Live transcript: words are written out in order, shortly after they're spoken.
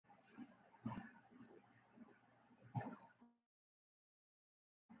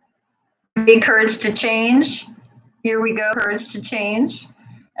Be Courage to Change. Here we go, Courage to Change.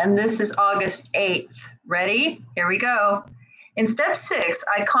 And this is August 8th. Ready? Here we go. In step 6,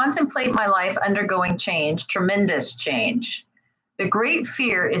 I contemplate my life undergoing change, tremendous change. The great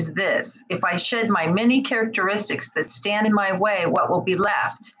fear is this: if I shed my many characteristics that stand in my way, what will be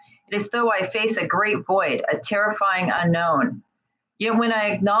left? It is though I face a great void, a terrifying unknown. Yet when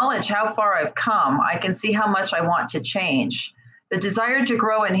I acknowledge how far I've come, I can see how much I want to change. The desire to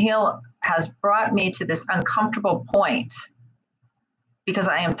grow and heal has brought me to this uncomfortable point because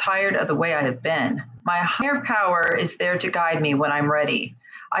I am tired of the way I have been. My higher power is there to guide me when I'm ready.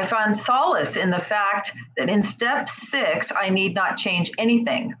 I find solace in the fact that in step 6, I need not change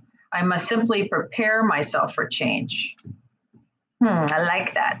anything. I must simply prepare myself for change. I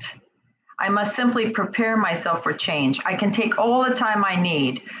like that. I must simply prepare myself for change. I can take all the time I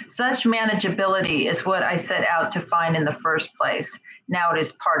need. Such manageability is what I set out to find in the first place. Now it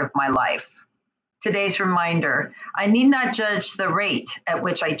is part of my life. Today's reminder: I need not judge the rate at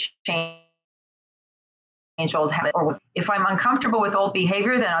which I change old habits. Or if I'm uncomfortable with old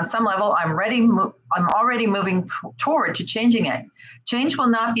behavior, then on some level I'm already moving toward to changing it. Change will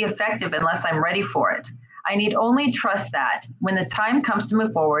not be effective unless I'm ready for it. I need only trust that when the time comes to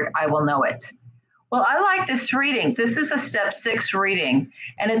move forward, I will know it. Well, I like this reading. This is a step 6 reading,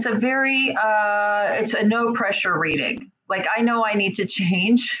 and it's a very, it's a no pressure reading. Like, I know I need to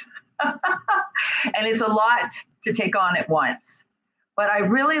change, and it's a lot to take on at once. But I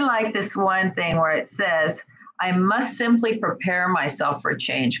really like this one thing where it says, I must simply prepare myself for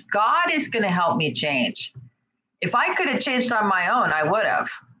change. God is going to help me change. If I could have changed on my own, I would have.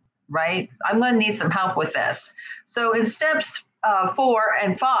 Right? I'm going to need some help with this. So in steps 4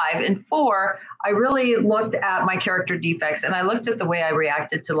 and 5, in 4, I really looked at my character defects, and I looked at the way I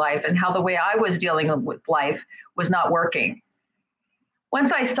reacted to life and how the way I was dealing with life was not working.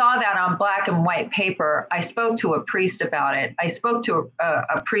 Once I saw that on black and white paper, I spoke to a priest about it. I spoke to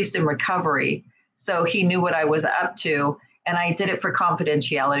a priest in recovery, so he knew what I was up to, and I did it for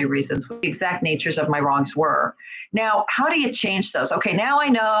confidentiality reasons, what the exact natures of my wrongs were. Now, how do you change those? Okay, now I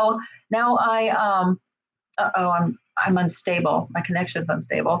know. Now I'm unstable. My connection's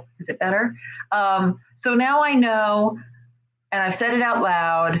unstable. Is it better? So now I know, and I've said it out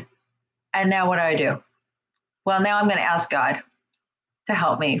loud, and now what do I do? Well, now I'm going to ask God to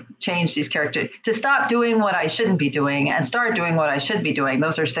help me change these characters, to stop doing what I shouldn't be doing and start doing what I should be doing.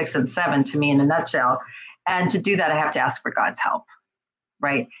 Those are 6 and 7 to me in a nutshell. And to do that, I have to ask for God's help,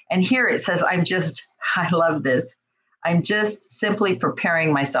 right? And here it says, I love this. I'm just simply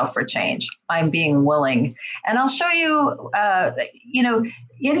preparing myself for change. I'm being willing. And I'll show you,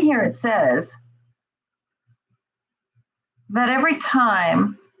 in here it says that every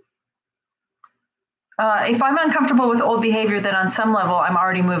time, if I'm uncomfortable with old behavior, then on some level, I'm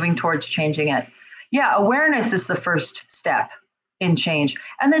already moving towards changing it. Yeah, awareness is the first step in change.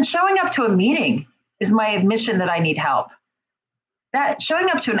 And then showing up to a meeting is my admission that I need help. That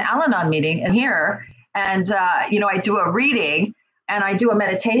showing up to an Al-Anon meeting and here, and I do a reading and I do a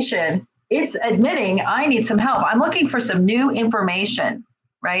meditation, it's admitting I need some help. I'm looking for some new information,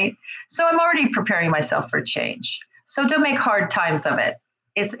 right? So I'm already preparing myself for change. So don't make hard times of it.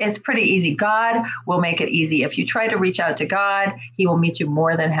 It's pretty easy. God will make it easy. If you try to reach out to God, he will meet you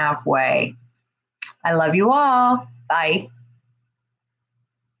more than halfway. I love you all. Bye.